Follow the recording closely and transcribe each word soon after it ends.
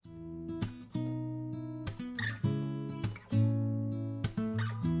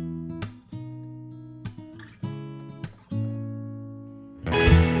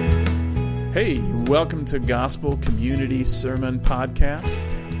Hey, welcome to Gospel Community Sermon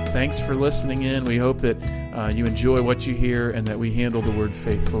Podcast. Thanks for listening in. We hope that you enjoy what you hear and that we handle the word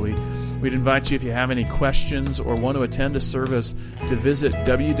faithfully. We'd invite you, if you have any questions or want to attend a service, to visit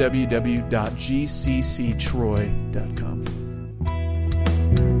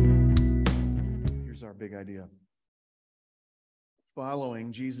www.gcctroy.com. Here's our big idea.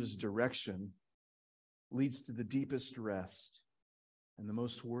 Following Jesus' direction leads to the deepest rest and the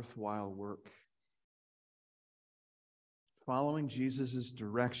most worthwhile work. Following Jesus'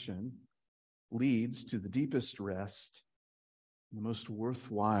 direction leads to the deepest rest and the most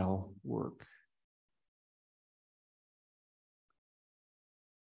worthwhile work.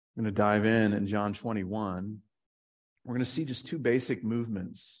 I'm going to dive in John 21. We're going to see just two basic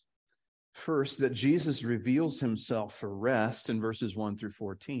movements. First, that Jesus reveals himself for rest in verses 1 through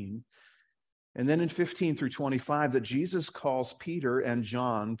 14. And then in 15 through 25, that Jesus calls Peter and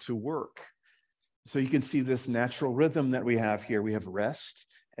John to work. So you can see this natural rhythm that we have here. We have rest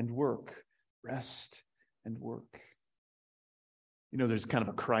and work, rest and work. You know, there's kind of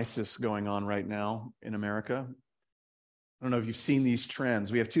a crisis going on right now in America. I don't know if you've seen these trends.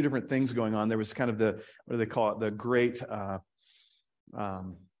 We have two different things going on. There was kind of what do they call it? The great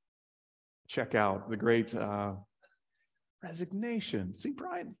checkout, the great resignation. See,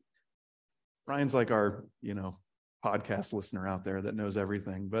 Brian's like our, podcast listener out there that knows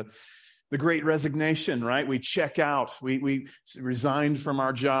everything. But the great resignation, right? We check out. We resigned from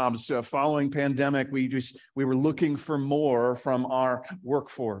our jobs. Following pandemic, we were looking for more from our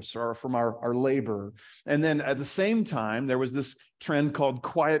workforce or from our labor. And then at the same time, there was this trend called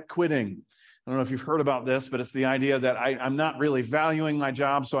quiet quitting. I don't know if you've heard about this, but it's the idea that I'm not really valuing my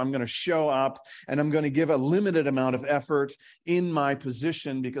job, so I'm going to show up and I'm going to give a limited amount of effort in my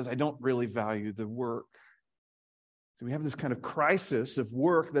position because I don't really value the work. So we have this kind of crisis of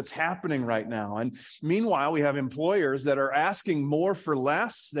work that's happening right now. And meanwhile, we have employers that are asking more for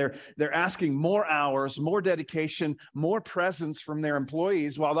less. They're asking more hours, more dedication, more presence from their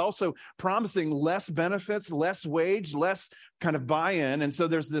employees, while also promising less benefits, less wage, less kind of buy-in. And so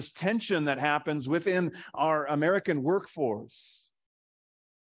there's this tension that happens within our American workforce.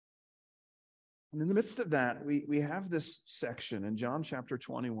 And in the midst of that, we have this section in John chapter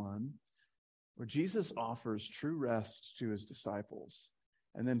 21, where Jesus offers true rest to his disciples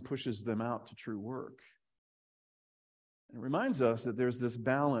and then pushes them out to true work. And it reminds us that there's this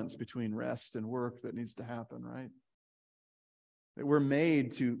balance between rest and work that needs to happen, right? That we're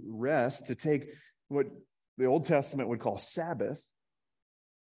made to rest, to take what the Old Testament would call Sabbath,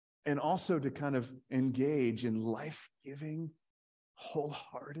 and also to kind of engage in life-giving,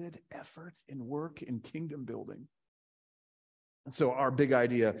 wholehearted effort in work in kingdom building. So our big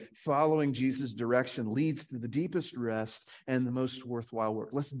idea, following Jesus' direction leads to the deepest rest and the most worthwhile work.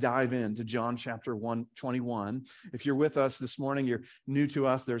 Let's dive into John chapter 21. If you're with us this morning, you're new to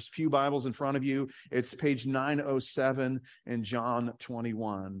us, there's pew Bibles in front of you. It's page 907 in John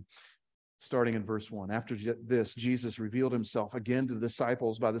 21, starting in verse 1. After this, Jesus revealed himself again to the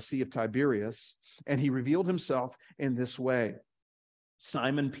disciples by the Sea of Tiberias, and he revealed himself in this way.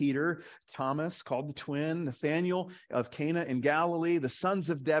 Simon Peter, Thomas, called the twin, Nathanael of Cana in Galilee, the sons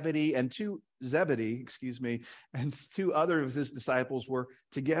of Zebedee, and two other of his disciples were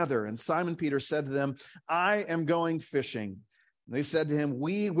together. And Simon Peter said to them, I am going fishing. And they said to him,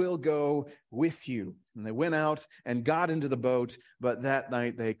 we will go with you. And they went out and got into the boat, but that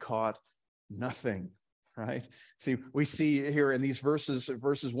night they caught nothing. Right? See, we see here in these verses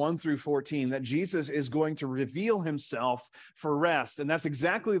 1 through 14, that Jesus is going to reveal himself for rest. And that's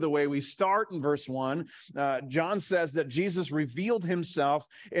exactly the way we start in verse 1. John says that Jesus revealed himself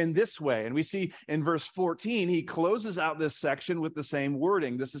in this way. And we see in verse 14, he closes out this section with the same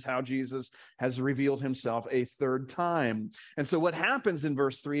wording. This is how Jesus has revealed himself a third time. And so what happens in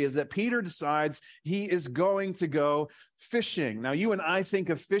verse 3 is that Peter decides he is going to go fishing. Now, you and I think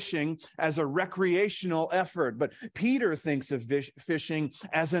of fishing as a recreational effort, but Peter thinks of fishing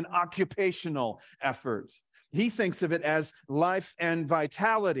as an occupational effort. He thinks of it as life and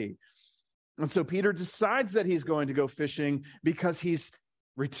vitality. And so Peter decides that he's going to go fishing because he's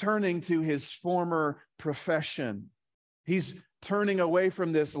returning to his former profession. He's turning away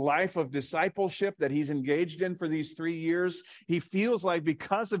from this life of discipleship that he's engaged in for these 3 years. He feels like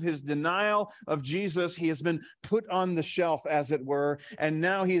because of his denial of Jesus, he has been put on the shelf, as it were, and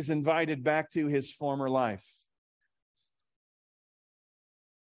now he is invited back to his former life.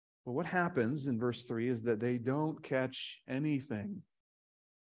 But what happens in verse 3 is that they don't catch anything.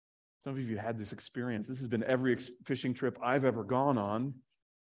 Some of you had this experience. This has been every fishing trip I've ever gone on.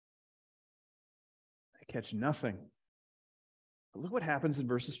 They catch nothing. But look what happens in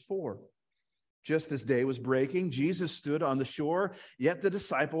verses 4. Just as day was breaking, Jesus stood on the shore, yet the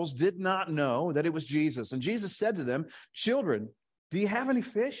disciples did not know that it was Jesus. And Jesus said to them, "Children, do you have any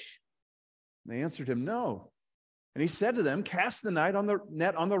fish?" And they answered him, "No." And he said to them, "Cast the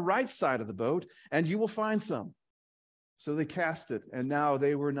net on the right side of the boat, and you will find some." So they cast it, and now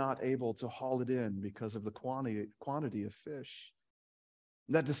they were not able to haul it in because of the quantity of fish.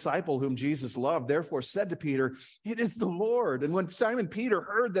 That disciple whom Jesus loved, therefore, said to Peter, "It is the Lord." And when Simon Peter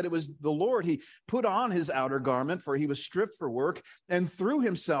heard that it was the Lord, he put on his outer garment, for he was stripped for work, and threw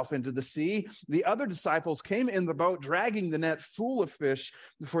himself into the sea. The other disciples came in the boat, dragging the net full of fish,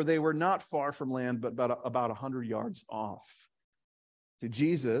 for they were not far from land, but about 100 yards off.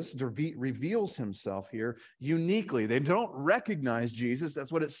 Jesus reveals himself here uniquely. They don't recognize Jesus.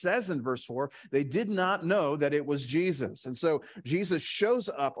 That's what it says in verse 4. They did not know that it was Jesus. And so Jesus shows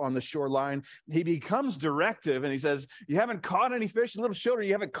up on the shoreline. He becomes directive and he says, "You haven't caught any fish, little children.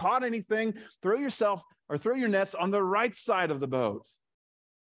 You haven't caught anything. Throw your nets on the right side of the boat."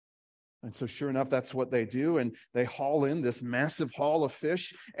 And so sure enough, that's what they do. And they haul in this massive haul of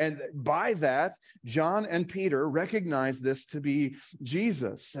fish. And by that, John and Peter recognize this to be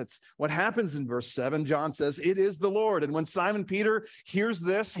Jesus. That's what happens in verse 7. John says, "It is the Lord." And when Simon Peter hears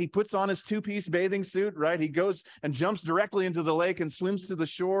this, he puts on his two-piece bathing suit, right? He goes and jumps directly into the lake and swims to the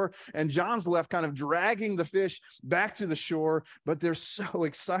shore. And John's left kind of dragging the fish back to the shore. But they're so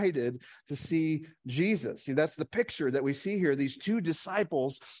excited to see Jesus. See, that's the picture that we see here. These two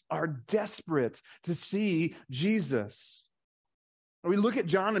disciples are desperate to see Jesus. We look at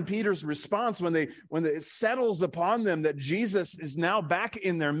John and Peter's response when it settles upon them that Jesus is now back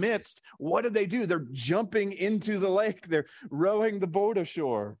in their midst. What do? They're jumping into the lake. They're rowing the boat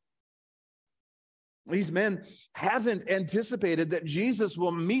ashore. These men haven't anticipated that Jesus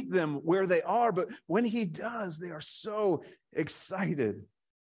will meet them where they are, but when he does, they are so excited.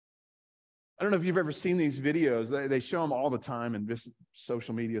 I don't know if you've ever seen these videos. They show them all the time in just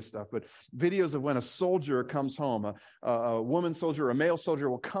social media stuff, but videos of when a soldier comes home, a woman soldier or a male soldier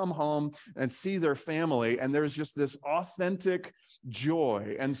will come home and see their family, and there's just this authentic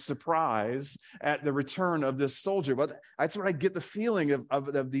joy and surprise at the return of this soldier. But that's what I get the feeling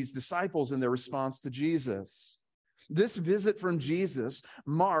of these disciples in their response to Jesus. This visit from Jesus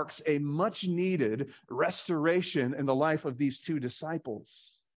marks a much-needed restoration in the life of these two disciples.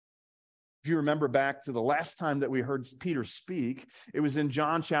 If you remember back to the last time that we heard Peter speak, it was in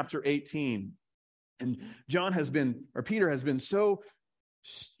John chapter 18. And Peter has been so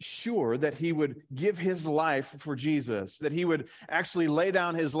sure that he would give his life for Jesus, that he would actually lay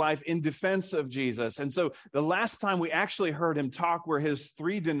down his life in defense of Jesus. And so the last time we actually heard him talk were his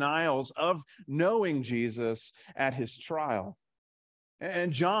 3 denials of knowing Jesus at his trial.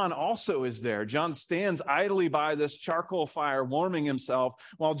 And John also is there. John stands idly by this charcoal fire, warming himself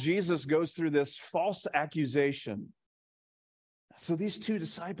while Jesus goes through this false accusation. So these two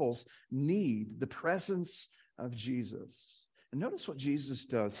disciples need the presence of Jesus. And notice what Jesus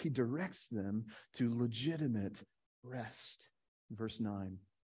does. He directs them to legitimate rest. Verse 9,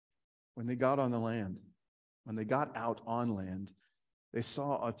 when they got out on land, they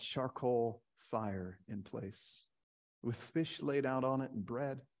saw a charcoal fire in place, with fish laid out on it and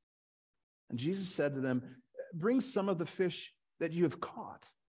bread. And Jesus said to them, "Bring some of the fish that you have caught."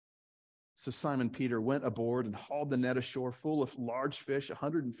 So Simon Peter went aboard and hauled the net ashore full of large fish,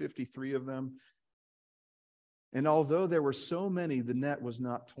 153 of them. And although there were so many, the net was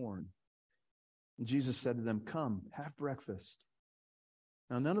not torn. And Jesus said to them, "Come, have breakfast."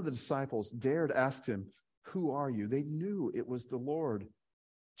 Now none of the disciples dared ask him, "Who are you?" They knew it was the Lord.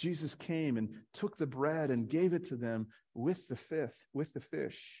 Jesus came and took the bread and gave it to them with the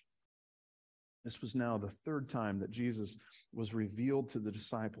fish. This was now the 3rd time that Jesus was revealed to the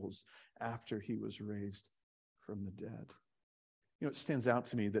disciples after he was raised from the dead. You know, it stands out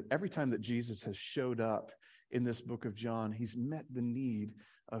to me that every time that Jesus has showed up in this book of John, he's met the need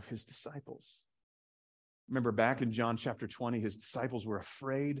of his disciples. Remember back in John chapter 20, his disciples were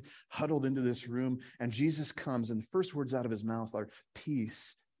afraid, huddled into this room, and Jesus comes, and the first words out of his mouth are,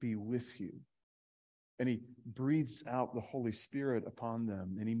 "Peace be with you." And he breathes out the Holy Spirit upon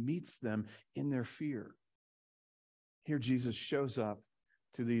them, and he meets them in their fear. Here Jesus shows up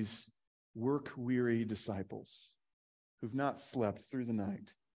to these work-weary disciples who've not slept through the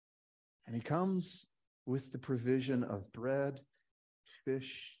night. And he comes with the provision of bread,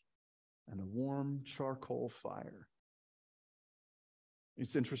 fish, and a warm charcoal fire.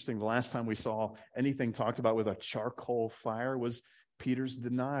 It's interesting, the last time we saw anything talked about with a charcoal fire was Peter's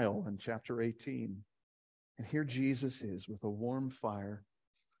denial in chapter 18. And here Jesus is with a warm fire,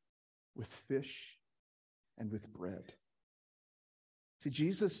 with fish, and with bread. See,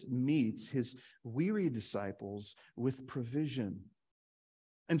 Jesus meets his weary disciples with provision.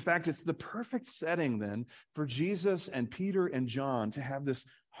 In fact, it's the perfect setting then for Jesus and Peter and John to have this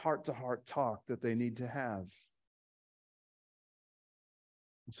heart-to-heart talk that they need to have.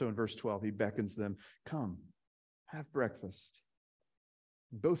 And so in verse 12, he beckons them, come, have breakfast.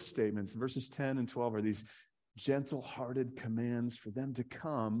 Both statements, verses 10 and 12, are these gentle-hearted commands for them to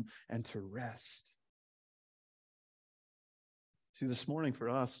come and to rest. See, this morning for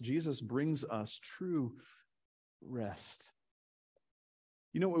us, Jesus brings us true rest.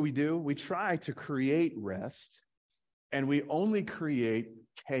 You know what we do? We try to create rest, and we only create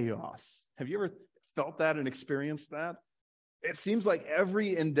chaos. Have you ever felt that and experienced that? It seems like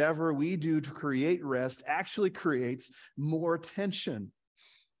every endeavor we do to create rest actually creates more tension.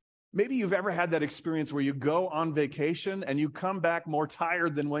 Maybe you've ever had that experience where you go on vacation and you come back more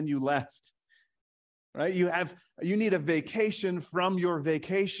tired than when you left. Right? You need a vacation from your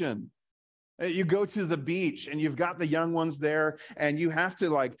vacation. You go to the beach and you've got the young ones there and you have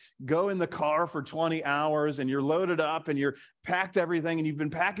to go in the car for 20 hours and you're loaded up and you're packed everything and you've been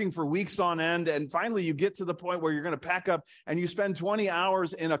packing for weeks on end. And finally you get to the point where you're going to pack up and you spend 20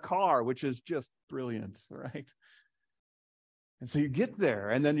 hours in a car, which is just brilliant, right? And so you get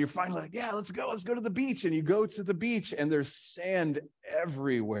there and then you're finally like, yeah, let's go to the beach. And you go to the beach and there's sand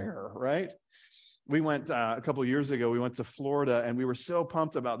everywhere, right? We went a couple of years ago, we went to Florida and we were so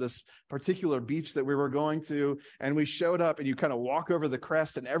pumped about this particular beach that we were going to. And we showed up and you kind of walk over the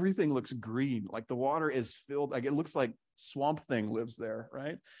crest and everything looks green. Like the water is filled, it looks like Swamp Thing lives there,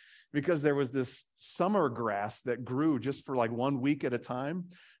 right? Because there was this summer grass that grew just for 1 week at a time.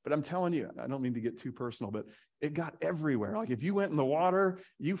 But I'm telling you, I don't mean to get too personal, but it got everywhere. If you went in the water,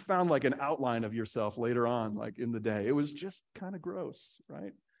 you found an outline of yourself later on, in the day. It was just kind of gross,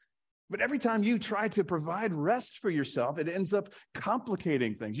 right? But every time you try to provide rest for yourself, it ends up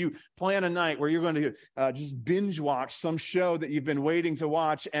complicating things. You plan a night where you're going to just binge watch some show that you've been waiting to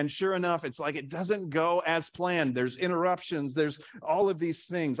watch. And sure enough, it's it doesn't go as planned. There's interruptions. There's all of these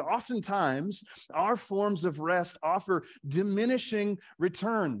things. Oftentimes, our forms of rest offer diminishing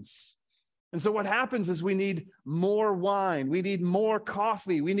returns. And so what happens is we need more wine, we need more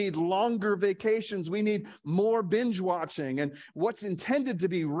coffee, we need longer vacations, we need more binge watching. And what's intended to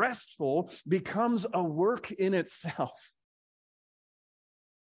be restful becomes a work in itself.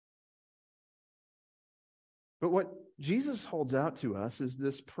 But what Jesus holds out to us is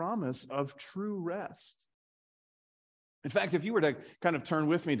this promise of true rest. In fact, if you were to kind of turn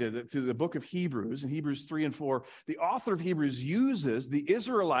with me to the book of Hebrews, in Hebrews 3 and 4, the author of Hebrews uses the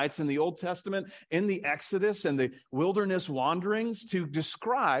Israelites in the Old Testament in the Exodus and the wilderness wanderings to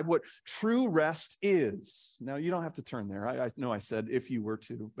describe what true rest is. Now, you don't have to turn there. I know I said if you were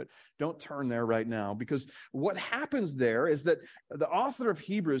to, but don't turn there right now, because what happens there is that the author of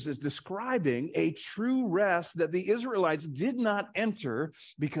Hebrews is describing a true rest that the Israelites did not enter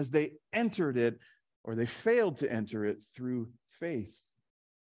because they entered it, or they failed to enter it, through faith.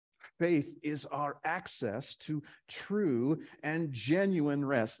 Faith is our access to true and genuine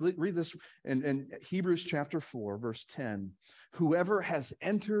rest. Read this in Hebrews chapter 4, verse 10. Whoever has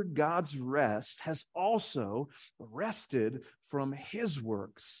entered God's rest has also rested from his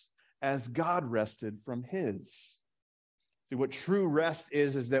works, as God rested from his. See, what true rest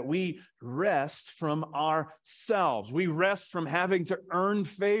is that we rest from ourselves. We rest from having to earn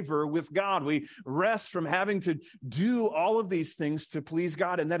favor with God. We rest from having to do all of these things to please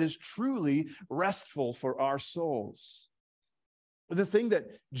God, and that is truly restful for our souls. The thing that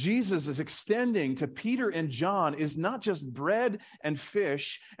Jesus is extending to Peter and John is not just bread and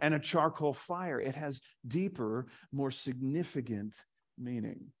fish and a charcoal fire. It has deeper, more significant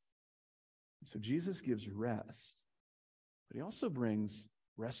meaning. So Jesus gives rest. But he also brings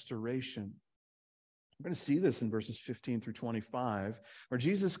restoration. We're going to see this in verses 15 through 25, where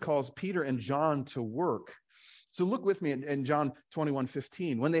Jesus calls Peter and John to work. So look with me in John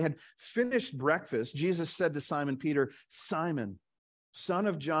 21:15. When they had finished breakfast, Jesus said to Simon Peter, "Simon, son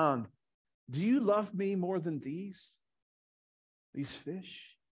of John, do you love me more than these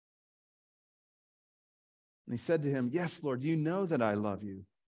fish?" And he said to him, "Yes, Lord, you know that I love you."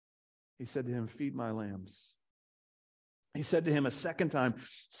 He said to him, "Feed my lambs." He said to him a second time,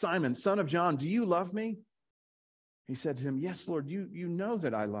 "Simon, son of John, do you love me?" He said to him, "Yes, Lord, you know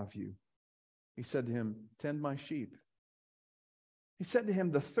that I love you." He said to him, "Tend my sheep." He said to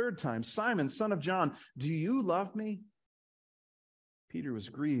him the third time, "Simon, son of John, do you love me?" Peter was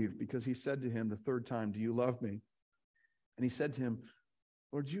grieved because he said to him the third time, "Do you love me?" And he said to him,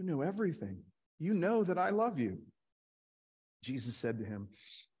 "Lord, you know everything. You know that I love you." Jesus said to him,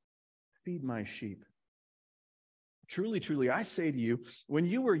 "Feed my sheep." Truly, truly, I say to you, when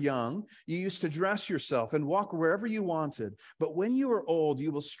you were young, you used to dress yourself and walk wherever you wanted. But when you are old,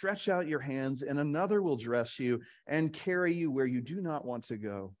 you will stretch out your hands, and another will dress you and carry you where you do not want to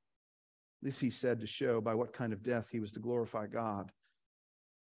go." This he said to show by what kind of death he was to glorify God.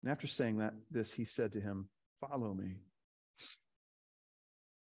 And after saying this, he said to him, "Follow me."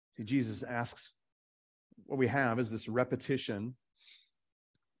 See, Jesus asks, what we have is this repetition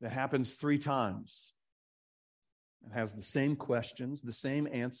that happens 3 times. It has the same questions, the same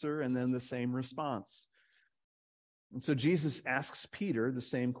answer, and then the same response. And so Jesus asks Peter the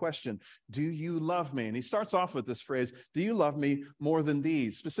same question: "Do you love me?" And he starts off with this phrase, "Do you love me more than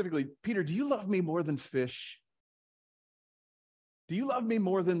these?" Specifically, Peter, do you love me more than fish? Do you love me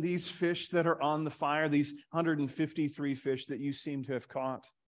more than these fish that are on the fire, these 153 fish that you seem to have caught?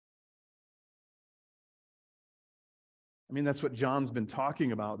 I mean, that's what John's been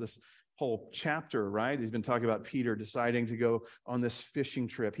talking about this whole chapter, right? He's been talking about Peter deciding to go on this fishing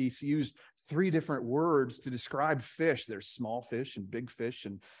trip. He's used 3 different words to describe fish. There's small fish and big fish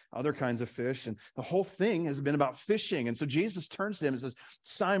and other kinds of fish. And the whole thing has been about fishing. And so Jesus turns to him and says,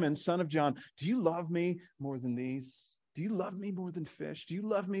 "Simon, son of John, do you love me more than these? Do you love me more than fish? Do you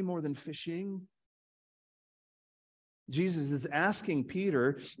love me more than fishing?" Jesus is asking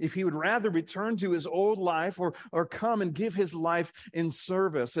Peter if he would rather return to his old life or come and give his life in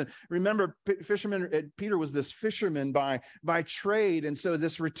service. And remember, Peter was this fisherman by trade. And so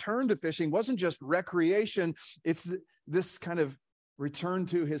this return to fishing wasn't just recreation. It's this kind of return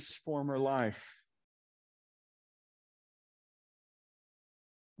to his former life.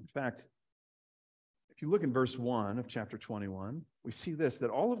 In fact, if you look in verse 1 of chapter 21, we see this, that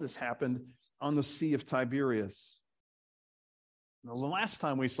all of this happened on the Sea of Tiberias. Now, the last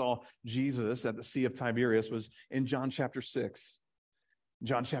time we saw Jesus at the Sea of Tiberias was in John chapter 6.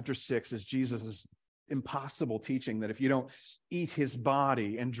 John chapter 6 is Jesus' impossible teaching that if you don't eat his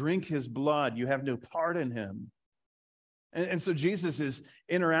body and drink his blood, you have no part in him. And so Jesus is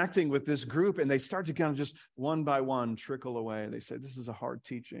interacting with this group, and they start to kind of just one by one trickle away. They say, "This is a hard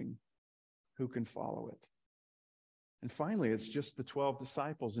teaching. Who can follow it?" And finally, it's just the 12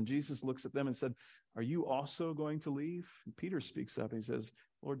 disciples. And Jesus looks at them and said, "Are you also going to leave?" And Peter speaks up and he says,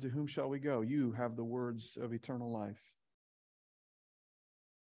 "Lord, to whom shall we go? You have the words of eternal life."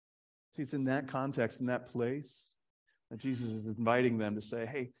 See, it's in that context, in that place, that Jesus is inviting them to say,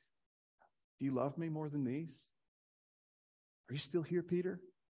 "Hey, do you love me more than these? Are you still here, Peter?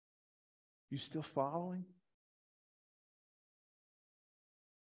 Are you still following?"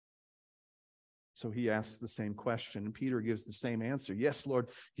 So he asks the same question, and Peter gives the same answer. "Yes, Lord,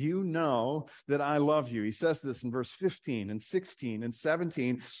 you know that I love you." He says this in verse 15 and 16 and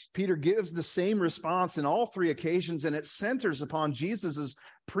 17. Peter gives the same response in all 3 occasions, and it centers upon Jesus's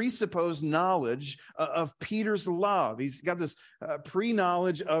presupposed knowledge of Peter's love. He's got this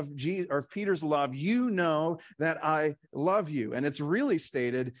pre-knowledge of Peter's love. "You know that I love you." And it's really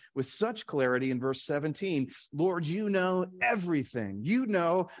stated with such clarity in verse 17. "Lord, you know everything. You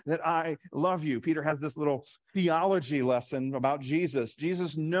know that I love you." Peter has this little theology lesson about Jesus.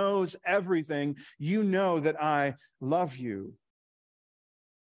 Jesus knows everything. "You know that I love you."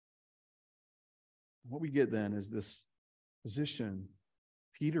 What we get then is this position.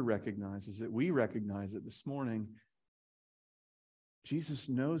 Peter recognizes it. We recognize it this morning. Jesus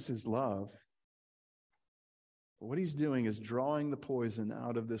knows his love. But what he's doing is drawing the poison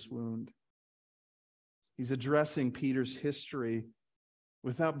out of this wound. He's addressing Peter's history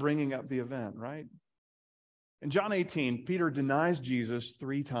without bringing up the event, right? In John 18, Peter denies Jesus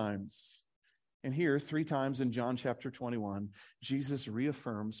 3 times. And here, 3 times in John chapter 21, Jesus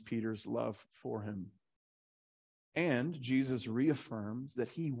reaffirms Peter's love for him. And Jesus reaffirms that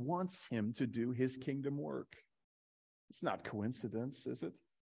he wants him to do his kingdom work. It's not coincidence, is it?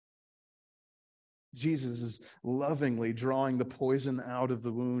 Jesus is lovingly drawing the poison out of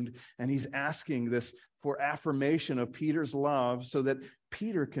the wound, and he's asking this for affirmation of Peter's love so that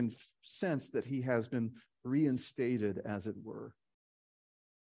Peter can sense that he has been reinstated, as it were.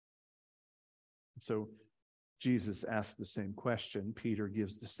 So Jesus asks the same question, Peter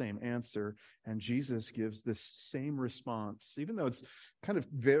gives the same answer, and Jesus gives this same response, even though it's kind of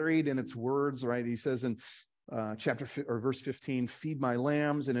varied in its words, right? He says in verse 15, "Feed my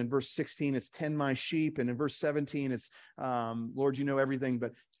lambs," and in verse 16, it's "Tend my sheep," and in verse 17, it's "Lord, you know everything,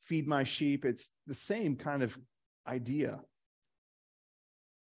 but feed my sheep." It's the same kind of idea.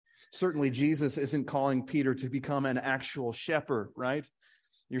 Certainly, Jesus isn't calling Peter to become an actual shepherd, right?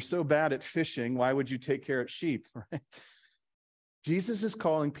 You're so bad at fishing, why would you take care of sheep? Right? Jesus is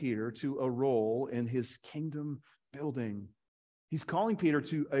calling Peter to a role in his kingdom building. He's calling Peter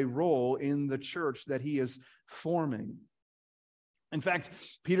to a role in the church that he is forming. In fact,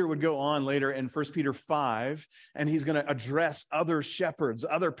 Peter would go on later in 1 Peter 5, and he's going to address other shepherds,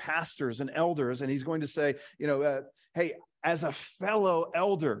 other pastors and elders, and he's going to say, hey, as a fellow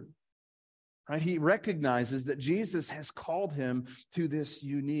elder, right? He recognizes that Jesus has called him to this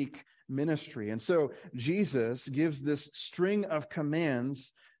unique ministry. And so Jesus gives this string of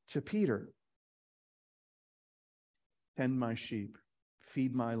commands to Peter. Tend my sheep,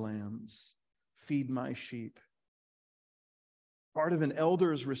 feed my lambs, feed my sheep. Part of an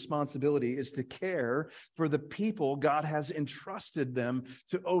elder's responsibility is to care for the people God has entrusted them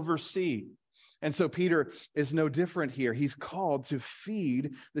to oversee. And so Peter is no different here. He's called to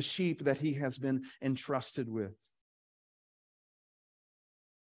feed the sheep that he has been entrusted with.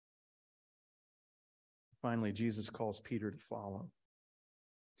 Finally, Jesus calls Peter to follow.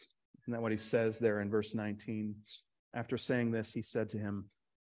 Isn't that what he says there in verse 19? After saying this, he said to him,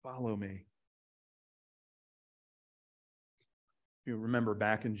 "Follow me." You remember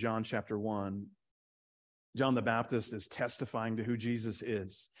back in John chapter 1, John the Baptist is testifying to who Jesus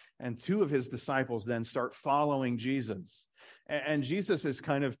is. And two of his disciples then start following Jesus. And Jesus is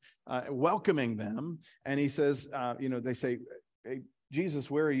kind of welcoming them. And he says, they say, "Hey, Jesus,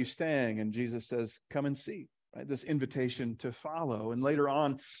 where are you staying?" And Jesus says, "Come and see." Right? This invitation to follow. And later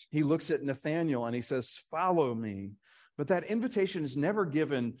on, he looks at Nathanael and he says, "Follow me." But that invitation is never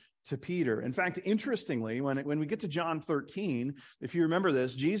given to Peter. In fact, interestingly, when we get to John 13, if you remember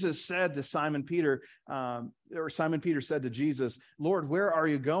this, Jesus said to Simon Peter, Simon Peter said to Jesus, "Lord, where are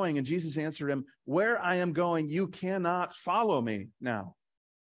you going?" And Jesus answered him, "Where I am going, you cannot follow me now,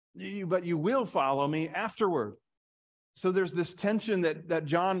 but you will follow me afterward." So there's this tension that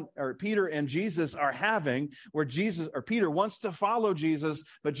John or Peter and Jesus are having, where Peter wants to follow Jesus,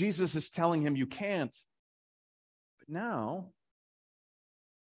 but Jesus is telling him, "You can't." But now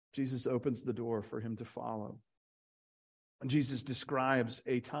Jesus opens the door for him to follow. And Jesus describes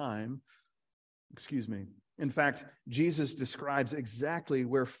a time, in fact, Jesus describes exactly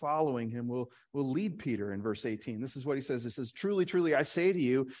where following him will lead Peter in verse 18. This is what he says. It says, "Truly, truly, I say to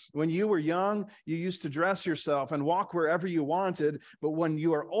you, when you were young, you used to dress yourself and walk wherever you wanted. But when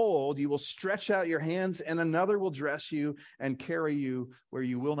you are old, you will stretch out your hands and another will dress you and carry you where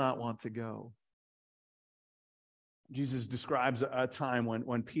you will not want to go." Jesus describes a time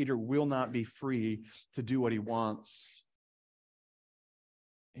when Peter will not be free to do what he wants.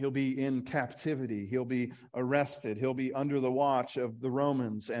 He'll be in captivity. He'll be arrested. He'll be under the watch of the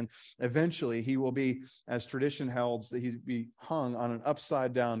Romans. And eventually he will be, as tradition holds, that he'd be hung on an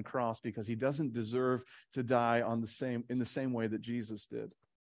upside down cross because he doesn't deserve to die in the same way that Jesus did.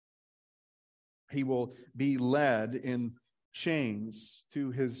 He will be led in chains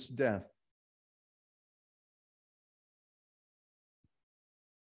to his death.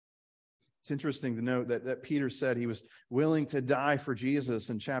 It's interesting to note that Peter said he was willing to die for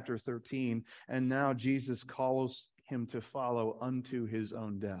Jesus in chapter 13, and now Jesus calls him to follow unto his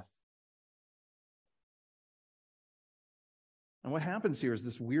own death. And what happens here is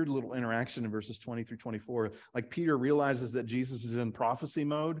this weird little interaction in verses 20 through 24. Like Peter realizes that Jesus is in prophecy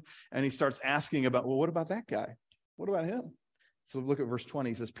mode, and he starts asking about, well, what about that guy? What about him? So look at verse 20.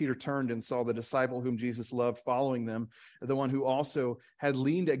 He says, "Peter turned and saw the disciple whom Jesus loved following them, the one who also had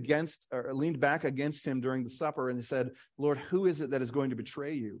leaned back against him during the supper, and he said, 'Lord, who is it that is going to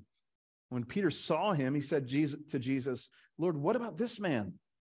betray you?' When Peter saw him, he said to Jesus, 'Lord, what about this man?'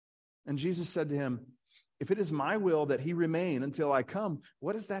 And Jesus said to him, 'If it is my will that he remain until I come,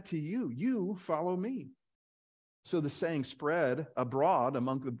 what is that to you? You follow me.' So the saying spread abroad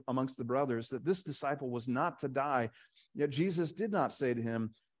amongst the brothers that this disciple was not to die. Yet Jesus did not say to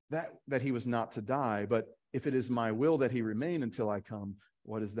him that he was not to die, but if it is my will that he remain until I come,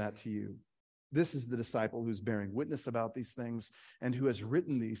 what is that to you? This is the disciple who's bearing witness about these things and who has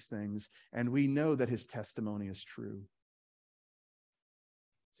written these things, and we know that his testimony is true."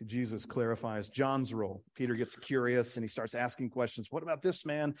 See, Jesus clarifies John's role. Peter gets curious and he starts asking questions. What about this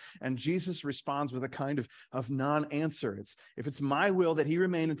man? And Jesus responds with a kind of non-answer. If it's my will that he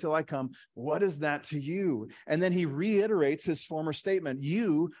remain until I come, what is that to you? And then he reiterates his former statement.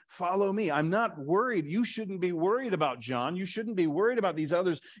 You follow me. I'm not worried. You shouldn't be worried about John. You shouldn't be worried about these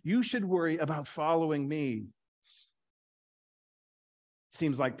others. You should worry about following me.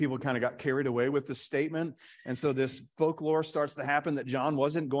 Seems like people kind of got carried away with this statement. And so this folklore starts to happen that John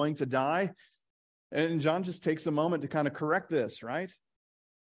wasn't going to die. And John just takes a moment to kind of correct this, right?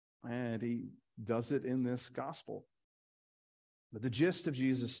 And he does it in this gospel. But the gist of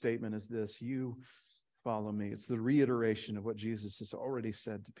Jesus' statement is this: you follow me. It's the reiteration of what Jesus has already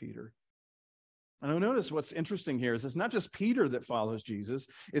said to Peter. And notice what's interesting here is it's not just Peter that follows Jesus,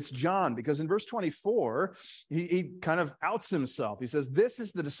 it's John, because in verse 24, he kind of outs himself. He says, this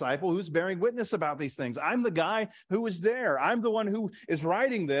is the disciple who's bearing witness about these things. I'm the guy who was there. I'm the one who is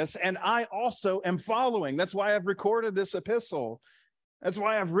writing this, and I also am following. That's why I've recorded this epistle. That's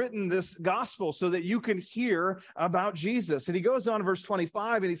why I've written this gospel, so that you can hear about Jesus. And he goes on to verse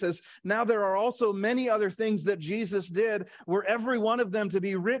 25 and he says, now there are also many other things that Jesus did. Were every one of them to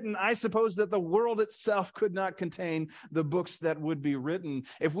be written, I suppose that the world itself could not contain the books that would be written.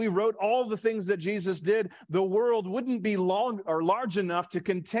 If we wrote all the things that Jesus did, the world wouldn't be long or large enough to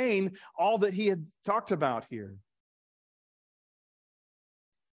contain all that he had talked about here.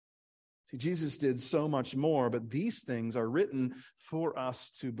 See, Jesus did so much more, but these things are written for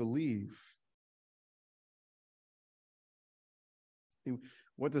us to believe. See,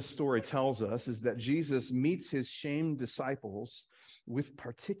 what this story tells us is that Jesus meets his shamed disciples with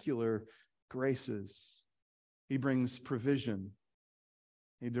particular graces. He brings provision.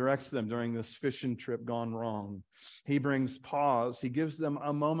 He directs them during this fishing trip gone wrong. He brings pause. He gives them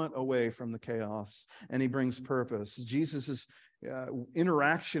a moment away from the chaos, and he brings purpose. Jesus'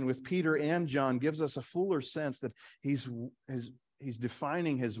 interaction with Peter and John gives us a fuller sense that he's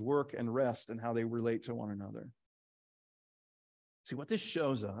defining his work and rest and how they relate to one another. See, what this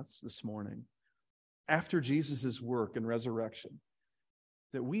shows us this morning, after Jesus' work and resurrection,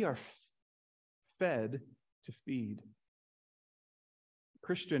 that we are fed to feed.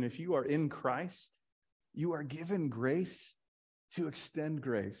 Christian, if you are in Christ, you are given grace to extend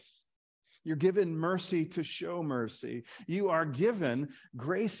grace. You're given mercy to show mercy. You are given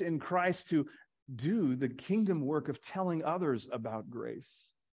grace in Christ to do the kingdom work of telling others about grace.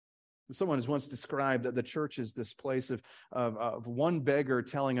 Someone has once described that the church is this place of one beggar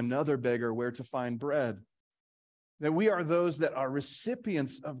telling another beggar where to find bread. That we are those that are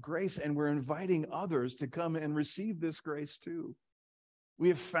recipients of grace, and we're inviting others to come and receive this grace too. We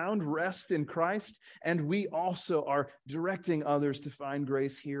have found rest in Christ, and we also are directing others to find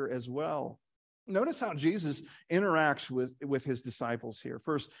grace here as well. Notice how Jesus interacts with his disciples here.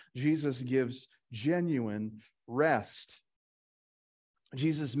 First, Jesus gives genuine rest.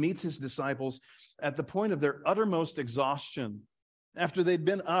 Jesus meets his disciples at the point of their uttermost exhaustion. After they'd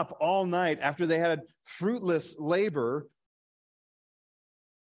been up all night, after they had fruitless labor,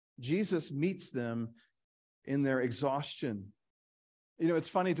 Jesus meets them in their exhaustion. You know, it's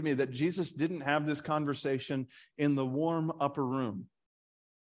funny to me that Jesus didn't have this conversation in the warm upper room.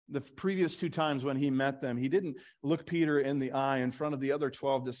 The previous two times when he met them, he didn't look Peter in the eye in front of the other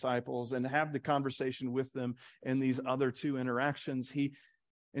 12 disciples and have the conversation with them in these other two interactions. He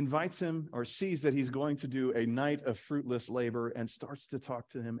invites him or sees that he's going to do a night of fruitless labor and starts to talk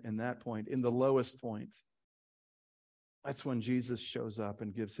to him in that point, in the lowest point. That's when Jesus shows up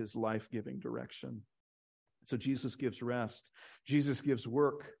and gives his life-giving direction. So Jesus gives rest. Jesus gives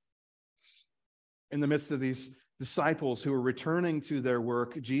work. In the midst of these disciples who are returning to their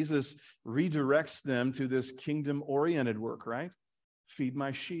work, Jesus redirects them to this kingdom-oriented work, right? Feed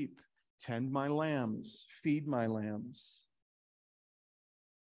my sheep, tend my lambs, feed my lambs.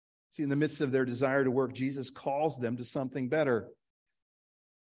 See, in the midst of their desire to work, Jesus calls them to something better.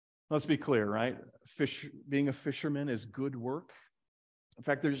 Let's be clear, right? Being a fisherman is good work. In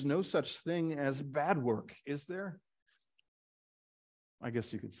fact, there's no such thing as bad work, is there? I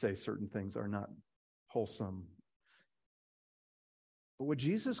guess you could say certain things are not wholesome. But what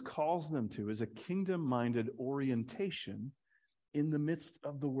Jesus calls them to is a kingdom-minded orientation in the midst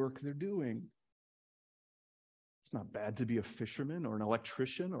of the work they're doing. It's not bad to be a fisherman or an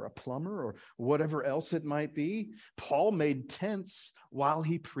electrician or a plumber or whatever else it might be. Paul made tents while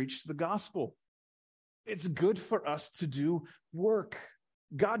he preached the gospel. It's good for us to do work.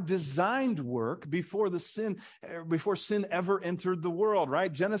 God designed work before sin ever entered the world,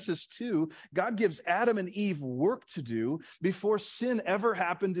 right? Genesis 2, God gives Adam and Eve work to do before sin ever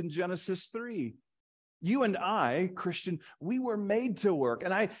happened in Genesis 3. You and I, Christian, we were made to work.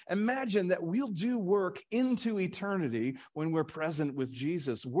 And I imagine that we'll do work into eternity when we're present with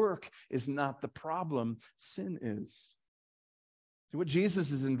Jesus. Work is not the problem, sin is. What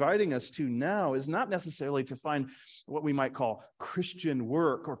Jesus is inviting us to now is not necessarily to find what we might call Christian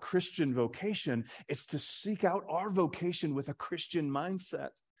work or Christian vocation. It's to seek out our vocation with a Christian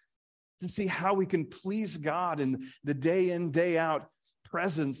mindset, to see how we can please God in the day in, day out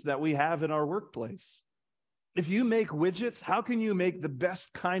presence that we have in our workplace. If you make widgets, how can you make the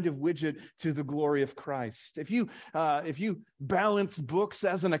best kind of widget to the glory of Christ? If you balance books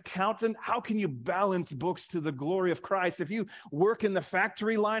as an accountant, how can you balance books to the glory of Christ? If you work in the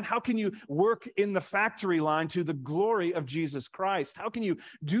factory line, how can you work in the factory line to the glory of Jesus Christ? How can you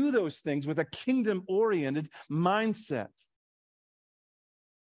do those things with a kingdom-oriented mindset?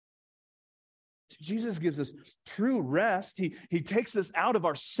 Jesus gives us true rest. He takes us out of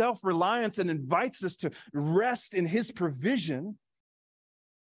our self-reliance and invites us to rest in his provision.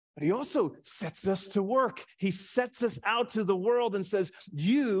 But he also sets us to work. He sets us out to the world and says,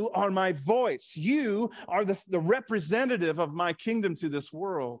 you are my voice. You are the representative of my kingdom to this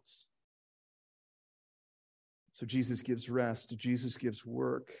world. So Jesus gives rest. Jesus gives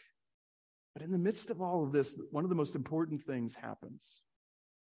work. But in the midst of all of this, one of the most important things happens.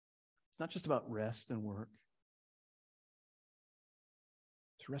 It's not just about rest and work.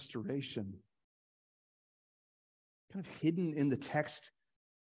 It's restoration. Kind of hidden in the text,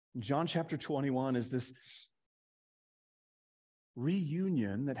 in John chapter 21, is this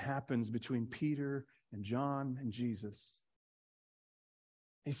reunion that happens between Peter and John and Jesus.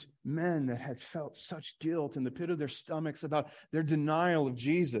 These men that had felt such guilt in the pit of their stomachs about their denial of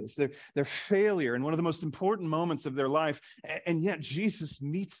Jesus, their failure in one of the most important moments of their life. And yet Jesus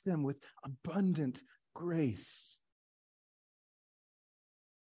meets them with abundant grace.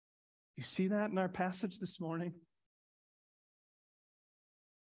 You see that in our passage this morning?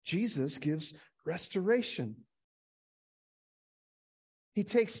 Jesus gives restoration. He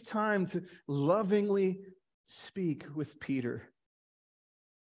takes time to lovingly speak with Peter.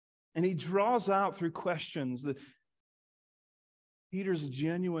 And he draws out through questions Peter's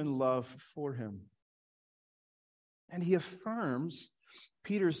genuine love for him. And he affirms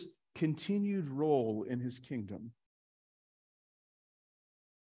Peter's continued role in his kingdom.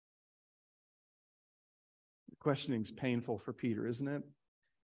 The questioning is painful for Peter, isn't it?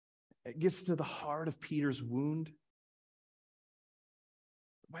 It gets to the heart of Peter's wound.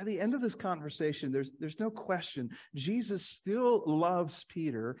 By the end of this conversation, there's no question. Jesus still loves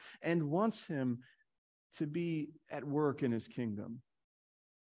Peter and wants him to be at work in his kingdom.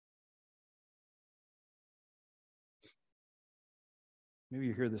 Maybe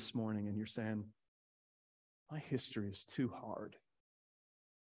you're here this morning and you're saying, my history is too hard.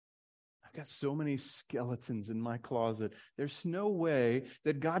 I've got so many skeletons in my closet. There's no way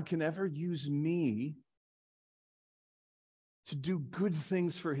that God can ever use me to do good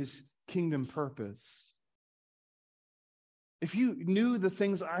things for his kingdom purpose. If you knew the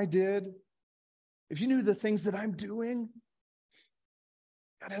things I did, if you knew the things that I'm doing,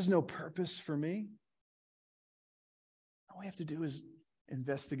 God has no purpose for me. All we have to do is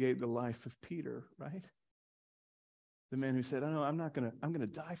investigate the life of Peter, right? The man who said, I'm going to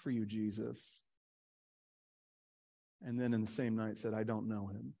die for you, Jesus. And then in the same night said, I don't know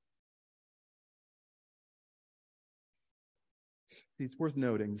him. It's worth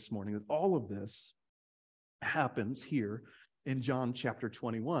noting this morning that all of this happens here in John chapter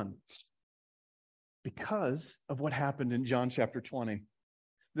 21 because of what happened in John chapter 20.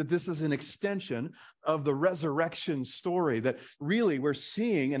 That this is an extension of the resurrection story, that really we're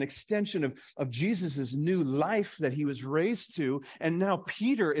seeing an extension of Jesus' new life that he was raised to, and now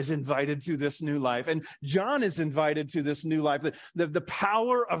Peter is invited to this new life, and John is invited to this new life. The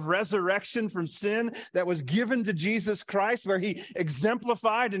power of resurrection from sin that was given to Jesus Christ, where he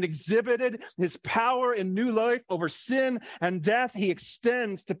exemplified and exhibited his power in new life over sin and death, he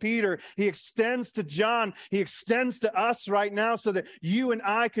extends to Peter, he extends to John, he extends to us right now, so that you and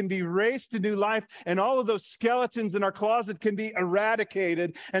I can be raised to new life, and all of those skeletons in our closet can be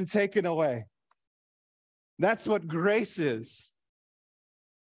eradicated and taken away. That's what grace is.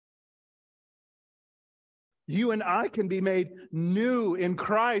 You and I can be made new in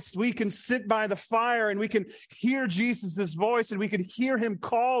Christ. We can sit by the fire and we can hear Jesus' voice, and we can hear him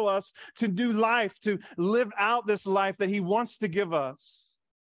call us to new life, to live out this life that he wants to give us.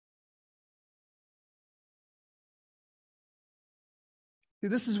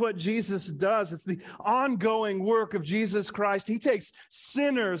 This is what Jesus does. It's the ongoing work of Jesus Christ. He takes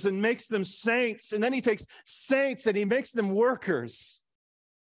sinners and makes them saints, and then he takes saints and he makes them workers.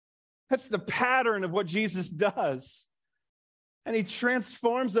 That's the pattern of what Jesus does. And he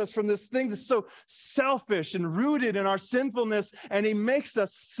transforms us from this thing that's so selfish and rooted in our sinfulness, and he makes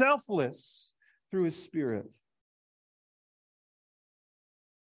us selfless through his Spirit.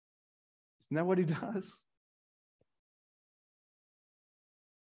 Isn't that what he does?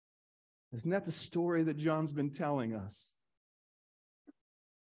 Isn't that the story that John's been telling us?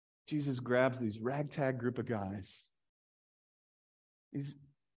 Jesus grabs these ragtag group of guys.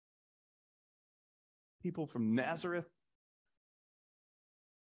 people from Nazareth,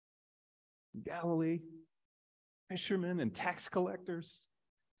 Galilee, fishermen and tax collectors.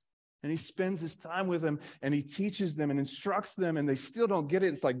 And he spends his time with them, and he teaches them and instructs them, and they still don't get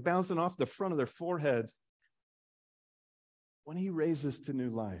it. It's like bouncing off the front of their forehead. When he raises to new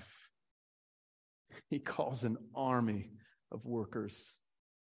life, he calls an army of workers,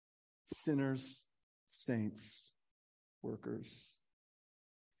 sinners, saints, workers.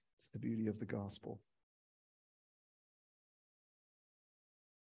 It's the beauty of the gospel.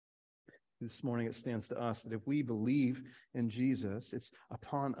 This morning it stands to us that if we believe in Jesus, it's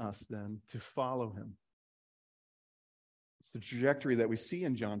upon us then to follow him. It's the trajectory that we see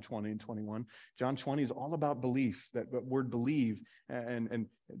in John 20 and 21. John 20 is all about belief, that word believe. And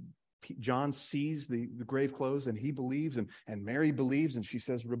John sees the grave clothes and he believes, and Mary believes and she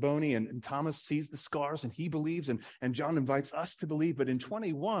says Rabboni, and Thomas sees the scars and he believes, and John invites us to believe. But in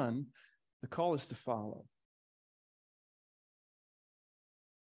 21, the call is to follow.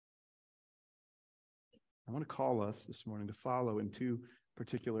 I want to call us this morning to follow in two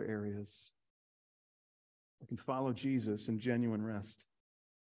particular areas. We can follow Jesus in genuine rest.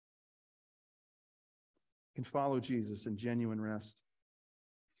 We can follow Jesus in genuine rest.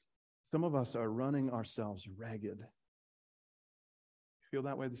 Some of us are running ourselves ragged. You feel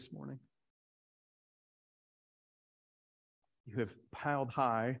that way this morning? You have piled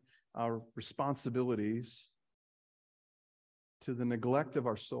high our responsibilities to the neglect of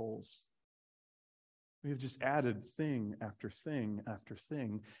our souls. We have just added thing after thing after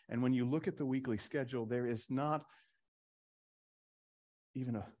thing. And when you look at the weekly schedule, there is not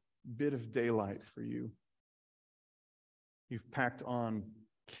even a bit of daylight for you. You've packed on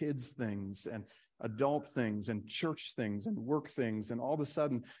kids things and adult things and church things and work things. And all of a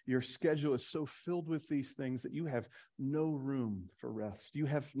sudden, your schedule is so filled with these things that you have no room for rest. You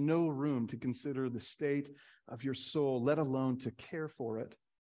have no room to consider the state of your soul, let alone to care for it.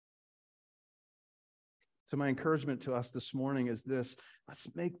 So my encouragement to us this morning is this: let's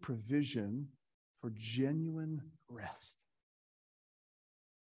make provision for genuine rest.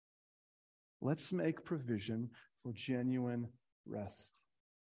 Let's make provision for genuine rest.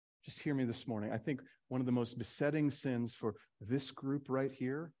 Just hear me this morning. I think one of the most besetting sins for this group right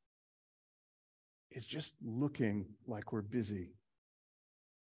here is just looking like we're busy.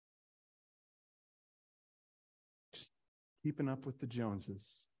 Just keeping up with the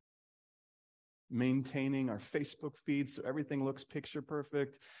Joneses. Maintaining our Facebook feed so everything looks picture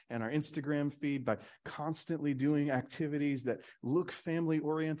perfect, and our Instagram feed by constantly doing activities that look family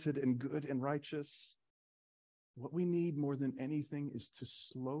oriented and good and righteous. What we need more than anything is to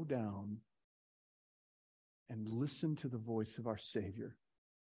slow down and listen to the voice of our Savior,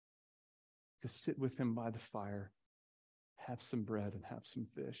 to sit with him by the fire, have some bread and have some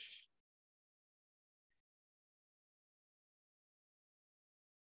fish.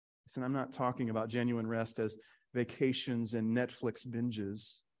 And I'm not talking about genuine rest as vacations and Netflix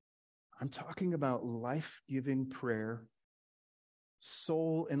binges. I'm talking about life-giving prayer,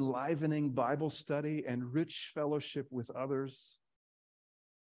 soul-enlivening Bible study, and rich fellowship with others.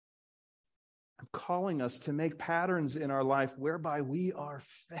 I'm calling us to make patterns in our life whereby we are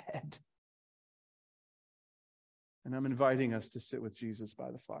fed. And I'm inviting us to sit with Jesus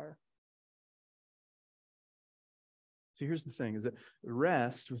by the fire. See, here's the thing, is that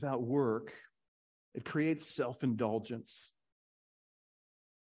rest without work, it creates self-indulgence.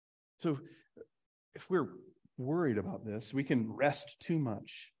 So if we're worried about this, we can rest too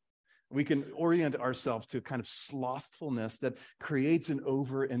much. We can orient ourselves to a kind of slothfulness that creates an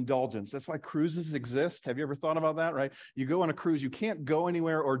overindulgence. That's why cruises exist. Have you ever thought about that, right? You go on a cruise, you can't go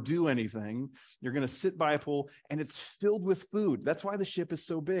anywhere or do anything. You're going to sit by a pool, and it's filled with food. That's why the ship is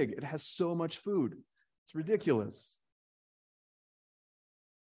so big. It has so much food. It's ridiculous.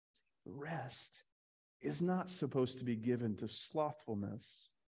 Rest is not supposed to be given to slothfulness.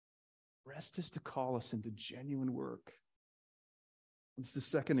 Rest is to call us into genuine work. It's the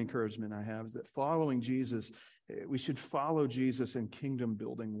second encouragement I have, is that following Jesus, we should follow Jesus in kingdom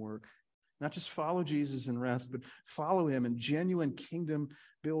building work. Not just follow Jesus in rest, but follow him in genuine kingdom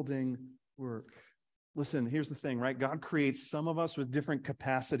building work. Listen, here's the thing, right? God creates some of us with different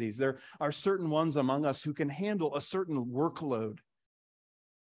capacities. There are certain ones among us who can handle a certain workload.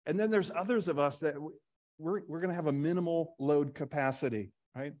 And then there's others of us that we're going to have a minimal load capacity,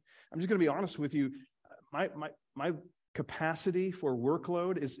 right? I'm just going to be honest with you. My capacity for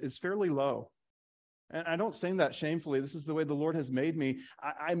workload is fairly low. And I don't say that shamefully. This is the way the Lord has made me.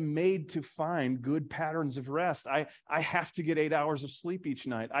 I'm made to find good patterns of rest. I have to get 8 hours of sleep each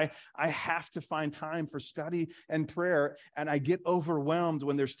night. I have to find time for study and prayer, and I get overwhelmed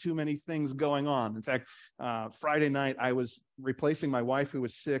when there's too many things going on. In fact, Friday night, I was replacing my wife who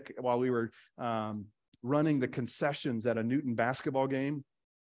was sick while we were running the concessions at a Newton basketball game.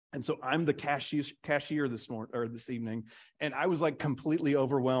 And so I'm the cashier this evening, and I was like completely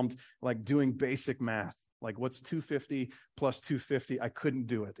overwhelmed, like doing basic math, like what's 250 plus 250? I couldn't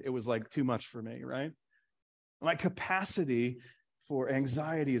do it. It was like too much for me, right? My capacity for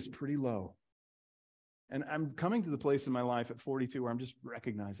anxiety is pretty low. And I'm coming to the place in my life at 42 where I'm just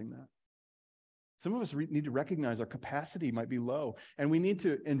recognizing that. Some of us need to recognize our capacity might be low, and we need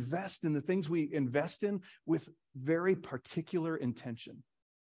to invest in the things we invest in with very particular intention.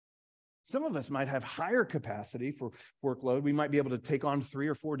 Some of us might have higher capacity for workload. We might be able to take on 3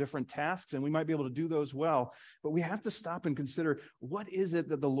 or 4 different tasks, and we might be able to do those well. But we have to stop and consider, what is it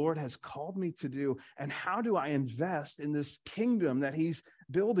that the Lord has called me to do, and how do I invest in this kingdom that he's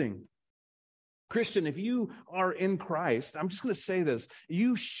building? Christian, if you are in Christ, I'm just going to say this,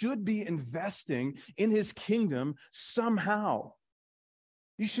 you should be investing in his kingdom somehow.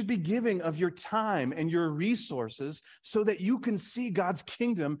 You should be giving of your time and your resources so that you can see God's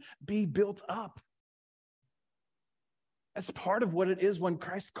kingdom be built up. That's part of what it is when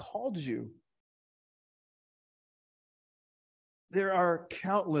Christ called you. There are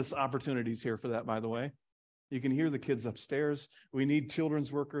countless opportunities here for that, by the way. You can hear the kids upstairs. We need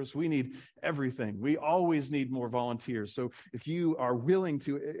children's workers. We need everything. We always need more volunteers. So if you are willing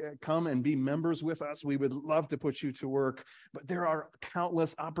to come and be members with us, we would love to put you to work. But there are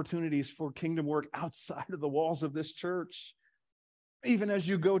countless opportunities for kingdom work outside of the walls of this church. Even as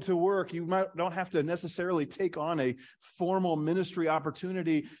you go to work, you don't have to necessarily take on a formal ministry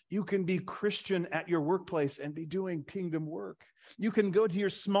opportunity. You can be Christian at your workplace and be doing kingdom work. You can go to your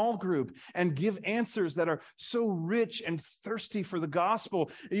small group and give answers that are so rich and thirsty for the gospel.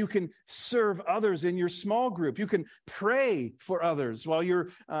 You can serve others in your small group. You can pray for others while you're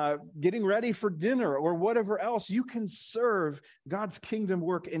getting ready for dinner or whatever else. You can serve God's kingdom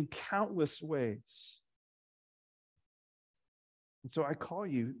work in countless ways. And so I call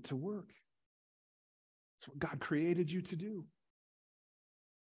you to work. It's what God created you to do.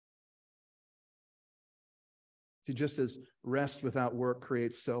 See, just as rest without work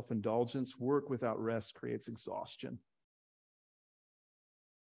creates self-indulgence, work without rest creates exhaustion.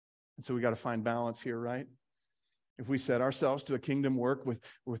 And so we got to find balance here, right? If we set ourselves to a kingdom work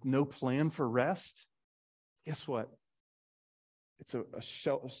with no plan for rest, guess what? It's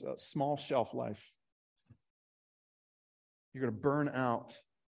a small shelf life. You're going to burn out.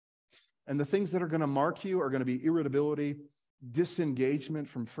 And the things that are going to mark you are going to be irritability, disengagement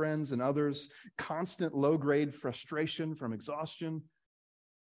from friends and others, constant low-grade frustration from exhaustion.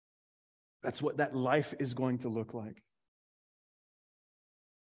 That's what that life is going to look like.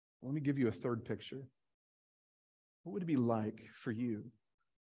 Let me give you a third picture. What would it be like for you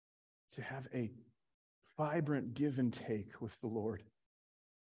to have a vibrant give and take with the Lord?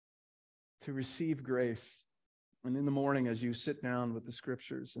 To receive grace. And in the morning, as you sit down with the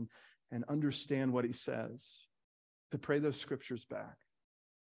scriptures and understand what he says, to pray those scriptures back,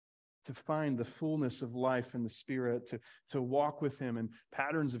 to find the fullness of life in the Spirit, to walk with him in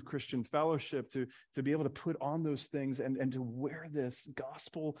patterns of Christian fellowship, to be able to put on those things and to wear this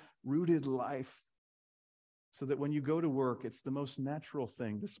gospel-rooted life so that when you go to work, it's the most natural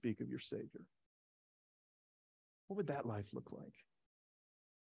thing to speak of your Savior. What would that life look like?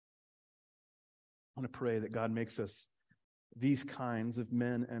 I want to pray that God makes us these kinds of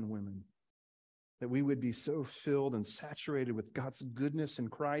men and women, that we would be so filled and saturated with God's goodness in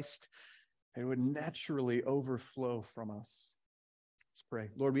Christ, it would naturally overflow from us. Let's pray.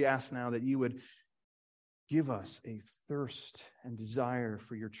 Lord, we ask now that you would give us a thirst and desire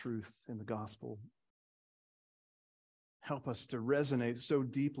for your truth in the gospel. Help us to resonate so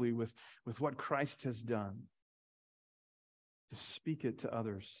deeply with what Christ has done, to speak it to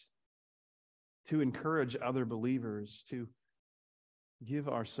others, to encourage other believers, to give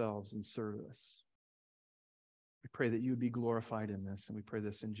ourselves in service. We pray that you would be glorified in this, and we pray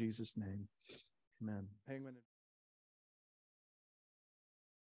this in Jesus' name. Amen.